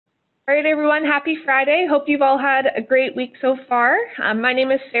All right, everyone, happy Friday. Hope you've all had a great week so far. My name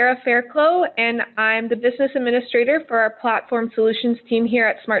is Sarah Fairclough, and I'm the Business Administrator for our Platform Solutions team here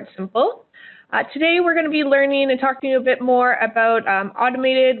at SmartSimple. Today, we're going to be learning and talking a bit more about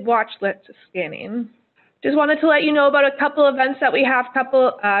automated watch list scanning. Just wanted to let you know about a couple events that we have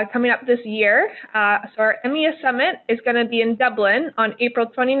coming up this year. So our MES Summit is going to be in Dublin on April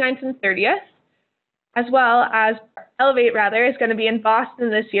 29th and 30th. As well as Elevate, is going to be in Boston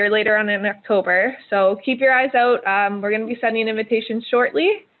this year, later on in October. So keep your eyes out. We're going to be sending invitations shortly,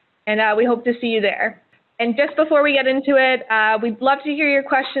 and we hope to see you there. And just before we get into it, we'd love to hear your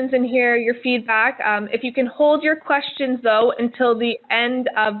questions and hear your feedback. If you can hold your questions, though, until the end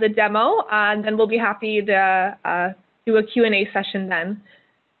of the demo, then we'll be happy to do a Q&A session then.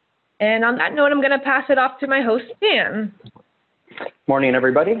 And on that note, I'm going to pass it off to my host, Dan. Morning,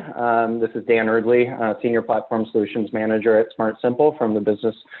 everybody. This is Dan Erdley, Senior Platform Solutions Manager at SmartSimple from the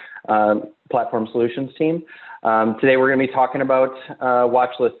Business Platform Solutions team. Today, we're going to be talking about watch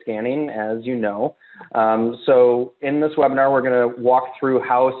list scanning, as you know. So in this webinar, we're going to walk through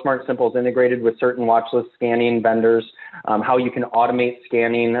how SmartSimple is integrated with certain watch list scanning vendors, how you can automate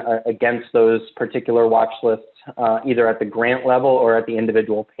scanning against those particular watch lists, either at the grant level or at the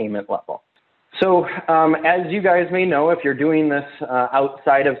individual payment level. So as you guys may know, if you're doing this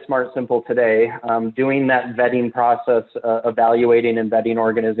outside of SmartSimple today, doing that vetting process, evaluating and vetting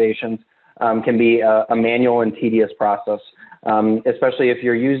organizations can be a manual and tedious process, especially if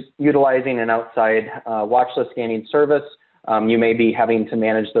you're utilizing an outside watch list scanning service. You may be having to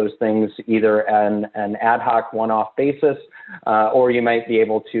manage those things either on an ad hoc one-off basis, or you might be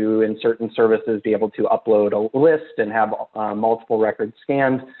able to, in certain services, be able to upload a list and have multiple records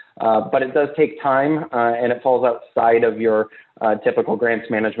scanned. But it does take time, and it falls outside of your typical grants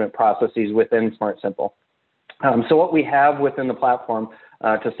management processes within SmartSimple. So what we have within the platform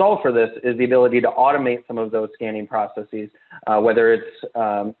to solve for this is the ability to automate some of those scanning processes, whether it's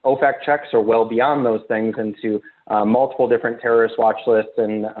OFAC checks or well beyond those things into multiple different terrorist watch lists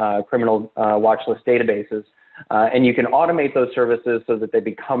and criminal watch list databases. And you can automate those services so that they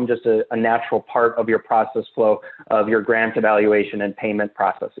become just a natural part of your process flow of your grant evaluation and payment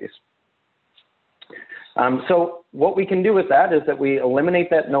processes. So what we can do with that is that we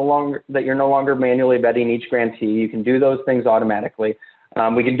eliminate that you're no longer manually vetting each grantee. You can do those things automatically.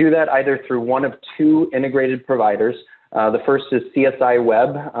 We can do that either through one of two integrated providers. The first is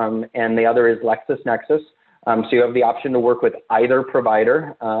CSIweb, and the other is LexisNexis. So you have the option to work with either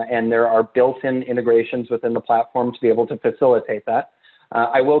provider, and there are built-in integrations within the platform to be able to facilitate that.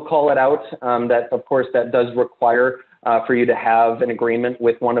 I will call it out that, of course, that does require for you to have an agreement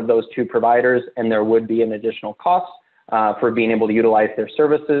with one of those two providers, and there would be an additional cost for being able to utilize their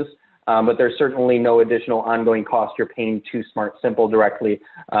services. But there's certainly no additional ongoing cost you're paying to SmartSimple directly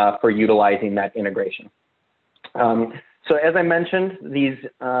for utilizing that integration. So as I mentioned, these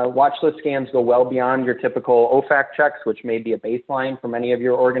watch list scans go well beyond your typical OFAC checks, which may be a baseline for many of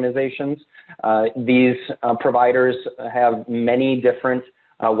your organizations. These providers have many different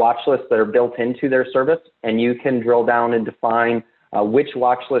watch lists that are built into their service, and you can drill down and define which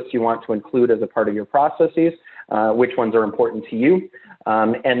watch lists you want to include as a part of your processes, which ones are important to you.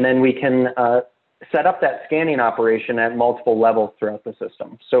 And then we can set up that scanning operation at multiple levels throughout the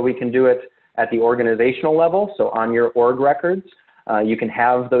system. So we can do it at the organizational level, so on your org records. You can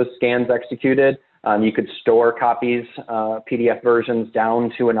have those scans executed. You could store copies, PDF versions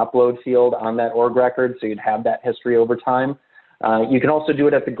down to an upload field on that org record, so you'd have that history over time. You can also do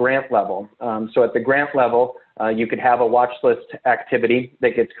it at the grant level. So at the grant level, you could have a watch list activity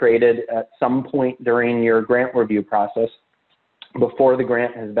that gets created at some point during your grant review process before the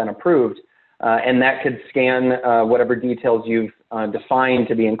grant has been approved. And that could scan whatever details you've defined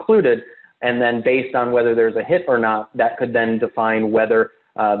to be included. And then based on whether there's a hit or not, that could then define whether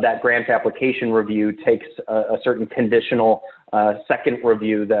that grant application review takes a certain conditional second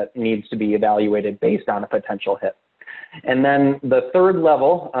review that needs to be evaluated based on a potential hit. And then the third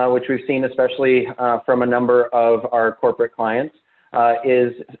level, which we've seen especially from a number of our corporate clients,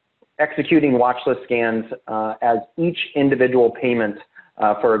 is executing watch list scans as each individual payment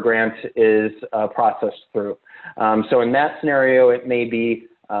for a grant is processed through. So in that scenario, it may be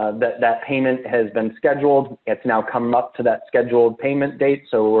that payment has been scheduled. It's now come up to that scheduled payment date,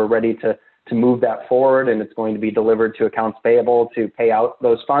 so we're ready to move that forward, and it's going to be delivered to accounts payable to pay out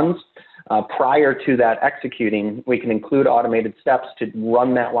those funds. Prior to that executing, we can include automated steps to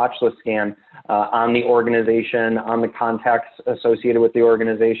run that watch list scan on the organization, on the contacts associated with the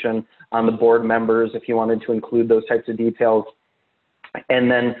organization, on the board members, if you wanted to include those types of details.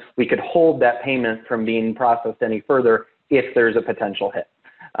 And then we could hold that payment from being processed any further if there's a potential hit.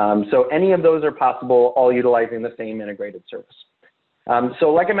 So any of those are possible, all utilizing the same integrated service. So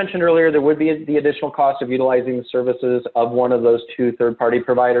like I mentioned earlier, there would be the additional cost of utilizing the services of one of those two third-party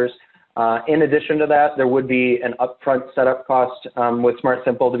providers. In addition to that, there would be an upfront setup cost with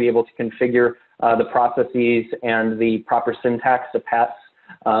SmartSimple to be able to configure the processes and the proper syntax to pass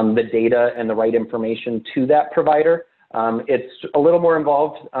the data and the right information to that provider. It's a little more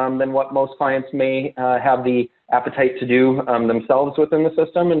involved than what most clients may have the appetite to do themselves within the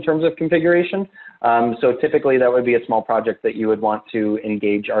system in terms of configuration. So typically that would be a small project that you would want to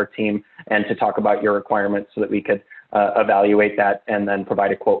engage our team and to talk about your requirements so that we could evaluate that and then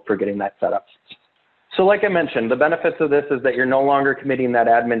provide a quote for getting that set up. So like I mentioned, the benefits of this is that you're no longer committing that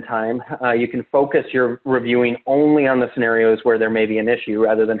admin time. You can focus your reviewing only on the scenarios where there may be an issue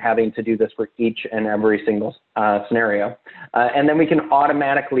rather than having to do this for each and every single scenario. And then we can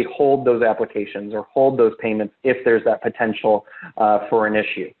automatically hold those applications or hold those payments if there's that potential for an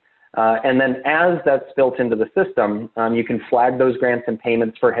issue. And then as that's built into the system, you can flag those grants and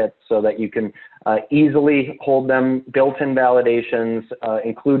payments for hits so that you can easily hold them, built-in validations,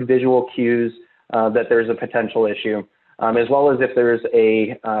 include visual cues that there's a potential issue, as well as if there's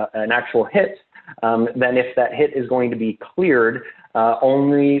an actual hit, then if that hit is going to be cleared,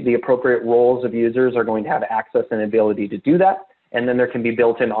 only the appropriate roles of users are going to have access and ability to do that. And then there can be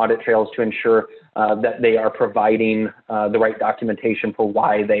built-in audit trails to ensure that they are providing the right documentation for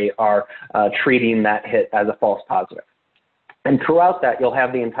why they are treating that hit as a false positive. And throughout that, you'll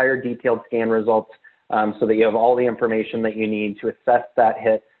have the entire detailed scan results so that you have all the information that you need to assess that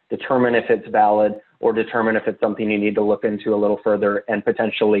hit, determine if it's valid, or determine if it's something you need to look into a little further and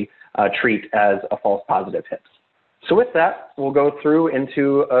potentially treat as a false positive hit. So with that, we'll go through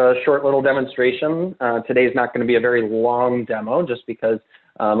into a short little demonstration. Today's not going to be a very long demo just because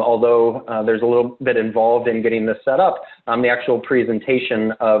although there's a little bit involved in getting this set up, the actual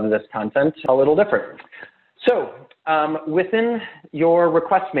presentation of this content is a little different. So within your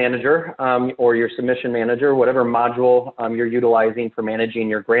request manager or your submission manager, whatever module you're utilizing for managing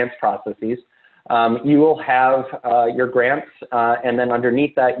your grants processes, you will have your grants, and then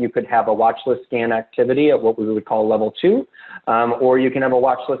underneath that you could have a watch list scan activity at what we would call level 2, or you can have a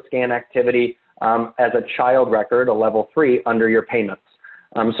watch list scan activity as a child record, a level 3, under your payments.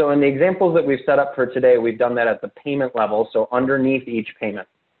 So in the examples that we've set up for today, we've done that at the payment level, so underneath each payment.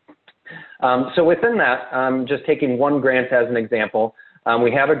 So within that, just taking one grant as an example,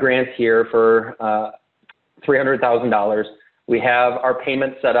 we have a grant here for $300,000. We have our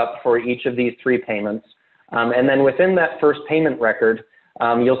payment set up for each of these 3 payments. And then within that first payment record,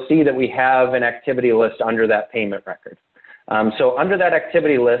 you'll see that we have an activity list under that payment record. So under that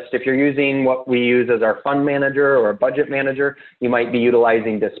activity list, if you're using what we use as our fund manager or a budget manager, you might be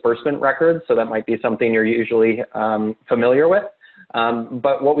utilizing disbursement records. So that might be something you're usually familiar with.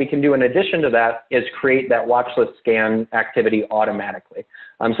 But what we can do in addition to that is create that watch list scan activity automatically.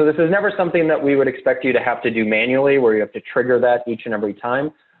 So this is never something that we would expect you to have to do manually, where you have to trigger that each and every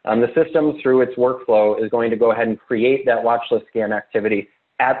time. The system, through its workflow, is going to go ahead and create that watch list scan activity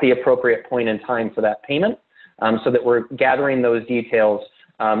at the appropriate point in time for that payment, so that we're gathering those details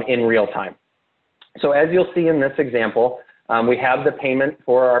in real time. So as you'll see in this example, we have the payment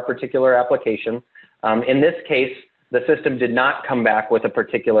for our particular application. In this case, the system did not come back with a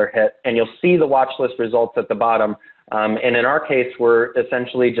particular hit, and you'll see the watch list results at the bottom. And in our case, we're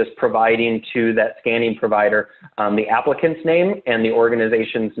essentially just providing to that scanning provider the applicant's name and the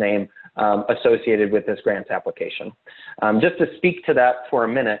organization's name associated with this grants application. Just to speak to that for a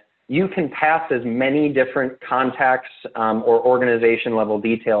minute, you can pass as many different contacts or organization level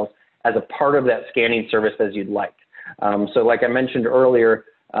details as a part of that scanning service as you'd like. So like I mentioned earlier,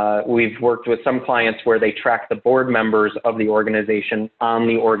 we've worked with some clients where they track the board members of the organization on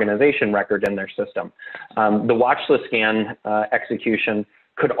the organization record in their system. The watch list scan execution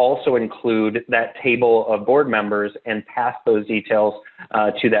could also include that table of board members and pass those details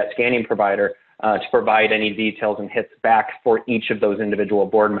to that scanning provider to provide any details and hits back for each of those individual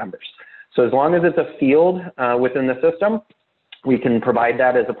board members. So as long as it's a field within the system, we can provide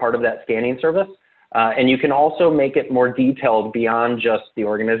that as a part of that scanning service. And you can also make it more detailed beyond just the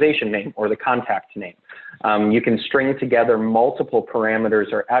organization name or the contact name. You can string together multiple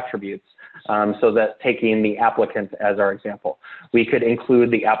parameters or attributes so that, taking the applicant as our example, we could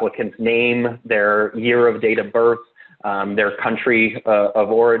include the applicant's name, their year of date of birth, their country of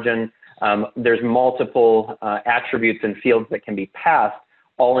origin. There's multiple attributes and fields that can be passed,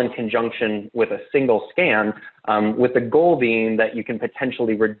 all in conjunction with a single scan, with the goal being that you can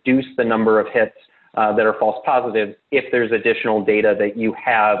potentially reduce the number of hits that are false positives if there's additional data that you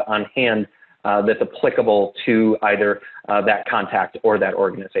have on hand that's applicable to either that contact or that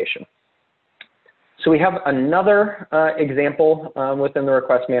organization. So we have another example within the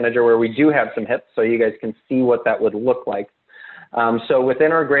request manager where we do have some hits, so you guys can see what that would look like. So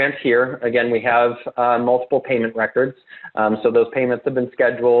within our grant here, again, we have multiple payment records. So those payments have been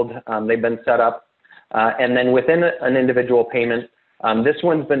scheduled, they've been set up, and then within an individual payment, this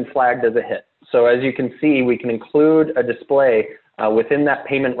one's been flagged as a hit. So as you can see, we can include a display within that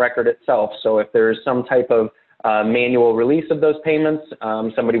payment record itself. So if there's some type of manual release of those payments,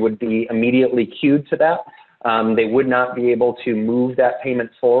 somebody would be immediately queued to that. They would not be able to move that payment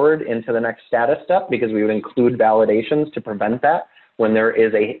forward into the next status step because we would include validations to prevent that when there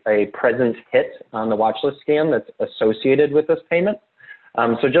is a present hit on the watch list scan that's associated with this payment.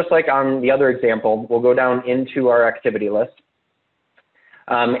 So just like on the other example, we'll go down into our activity list.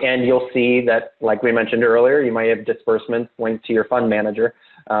 And you'll see that, like we mentioned earlier, you might have disbursements linked to your fund manager,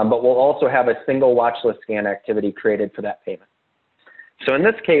 but we'll also have a single watch list scan activity created for that payment. So in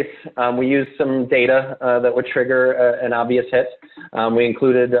this case, we used some data that would trigger an obvious hit. We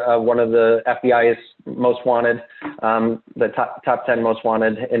included one of the FBI's most wanted, the top 10 most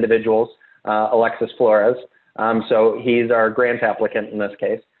wanted individuals, Alexis Flores. So he's our grant applicant in this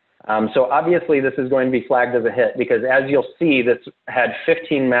case. So obviously this is going to be flagged as a hit because as you'll see, this had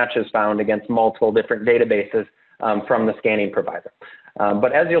 15 matches found against multiple different databases from the scanning provider.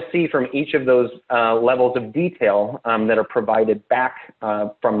 But as you'll see from each of those levels of detail that are provided back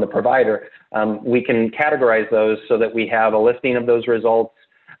from the provider, we can categorize those so that we have a listing of those results,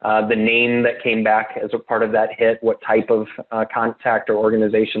 the name that came back as a part of that hit, what type of contact or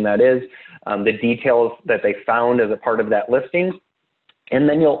organization that is, the details that they found as a part of that listing. And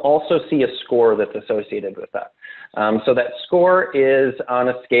then you'll also see a score that's associated with that. So that score is on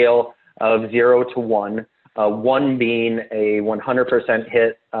a scale of 0 to 1, 1 being a 100%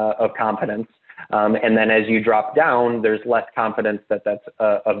 hit of confidence. And then as you drop down, there's less confidence that that's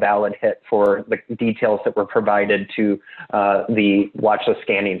a valid hit for the details that were provided to the watchlist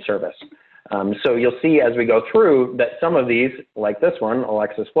scanning service. So you'll see as we go through that some of these, like this one,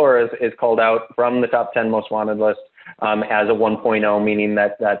 Alexis Flores, is called out from the top 10 most wanted list as a 1.0, meaning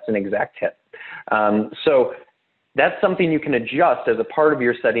that that's an exact hit. So that's something you can adjust as a part of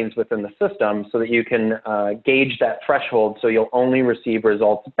your settings within the system so that you can gauge that threshold so you'll only receive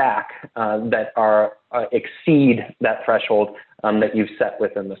results back that are exceed that threshold that you've set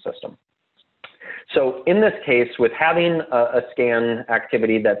within the system. So in this case, with having a scan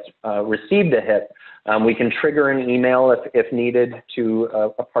activity that's received a hit, we can trigger an email if needed to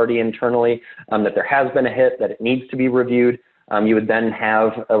a party internally that there has been a hit, that it needs to be reviewed. You would then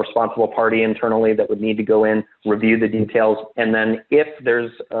have a responsible party internally that would need to go in, review the details, and then if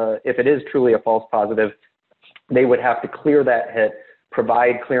it is truly a false positive, they would have to clear that hit,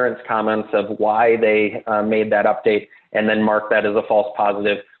 provide clearance comments of why they made that update, and then mark that as a false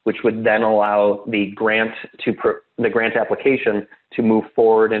positive, which would then allow the grant application to move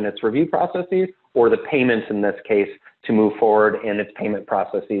forward in its review processes, or the payments in this case to move forward in its payment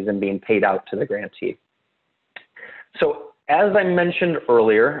processes and being paid out to the grantee. So as I mentioned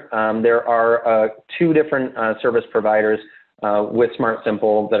earlier, there are 2 different service providers with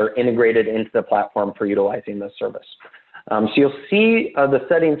SmartSimple that are integrated into the platform for utilizing this service. So you'll see the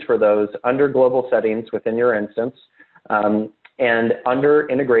settings for those under global settings within your instance. And under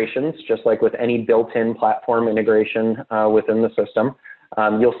integrations, just like with any built-in platform integration within the system,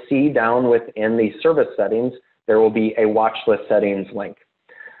 you'll see down within the service settings, there will be a watch list settings link.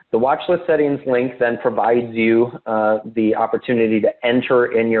 The watch list settings link then provides you the opportunity to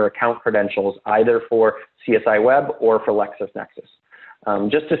enter in your account credentials either for CSIweb or for LexisNexis.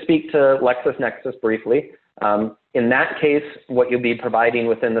 Just to speak to LexisNexis briefly, in that case, what you'll be providing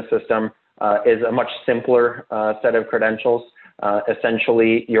within the system is a much simpler set of credentials.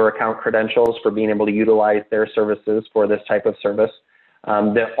 Essentially your account credentials for being able to utilize their services for this type of service.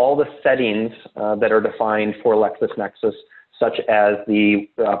 All the settings that are defined for LexisNexis, such as the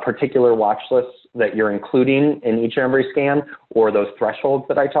particular watch lists that you're including in each and every scan, or those thresholds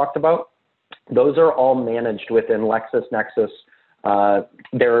that I talked about, those are all managed within LexisNexis,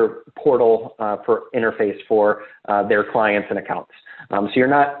 their portal for interface for their clients and accounts. So you're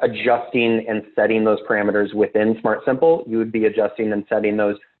not adjusting and setting those parameters within SmartSimple. You would be adjusting and setting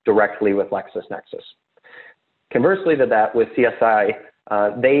those directly with LexisNexis. Conversely to that, with CSI,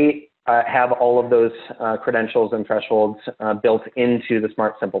 they have all of those credentials and thresholds built into the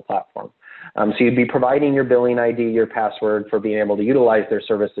SmartSimple platform. So you'd be providing your billing ID, your password for being able to utilize their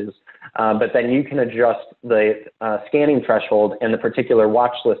services, but then you can adjust the scanning threshold and the particular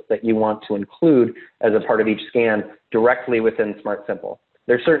watch list that you want to include as a part of each scan directly within SmartSimple.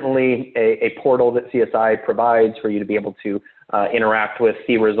 there's certainly a portal that CSI provides for you to be able to interact with,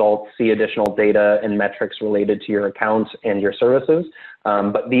 see results, see additional data and metrics related to your accounts and your services.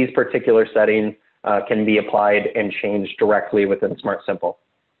 But these particular settings can be applied and changed directly within SmartSimple.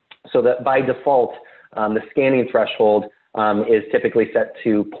 So that by default, the scanning threshold is typically set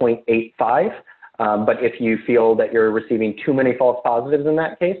to 0.85. But if you feel that you're receiving too many false positives in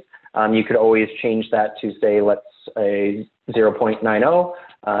that case, you could always change that to, say, let's say 0.90,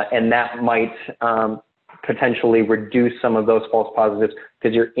 and that might potentially reduce some of those false positives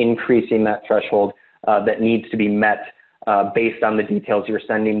because you're increasing that threshold that needs to be met based on the details you're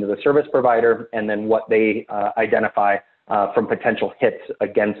sending to the service provider and then what they identify from potential hits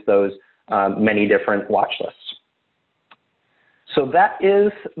against those many different watch lists. So that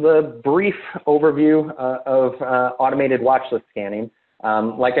is the brief overview of automated watch list scanning.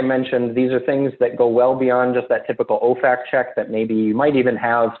 Like I mentioned, these are things that go well beyond just that typical OFAC check that maybe you might even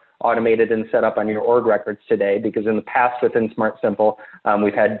have automated and set up on your org records today, because in the past within SmartSimple,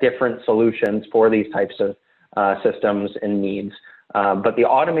 we've had different solutions for these types of systems and needs. But the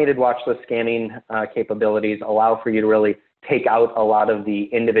automated watch list scanning capabilities allow for you to really take out a lot of the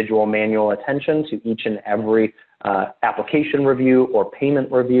individual manual attention to each and every application review or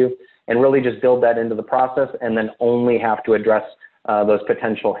payment review, and really just build that into the process and then only have to address those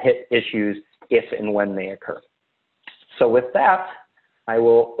potential hit issues if and when they occur. So with that, I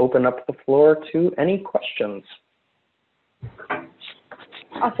will open up the floor to any questions.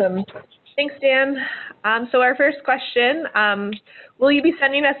 Awesome. Thanks, Dan. So our first question, will you be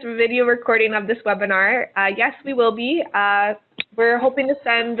sending us a video recording of this webinar? Yes, we will be. We're hoping to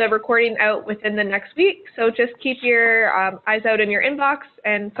send the recording out within the next week, so just keep your eyes out in your inbox,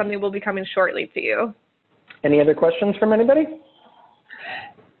 and something will be coming shortly to you. Any other questions from anybody?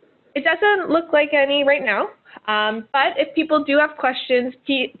 It doesn't look like any right now, but if people do have questions,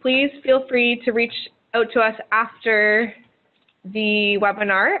 please feel free to reach out to us after the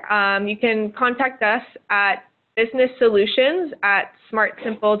webinar. You can contact us at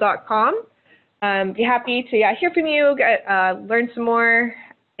businesssolutions@smartsimple.com. Be happy to hear from you, learn some more.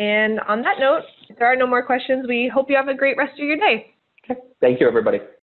 And on that note, if there are no more questions, we hope you have a great rest of your day. Okay. Thank you, everybody.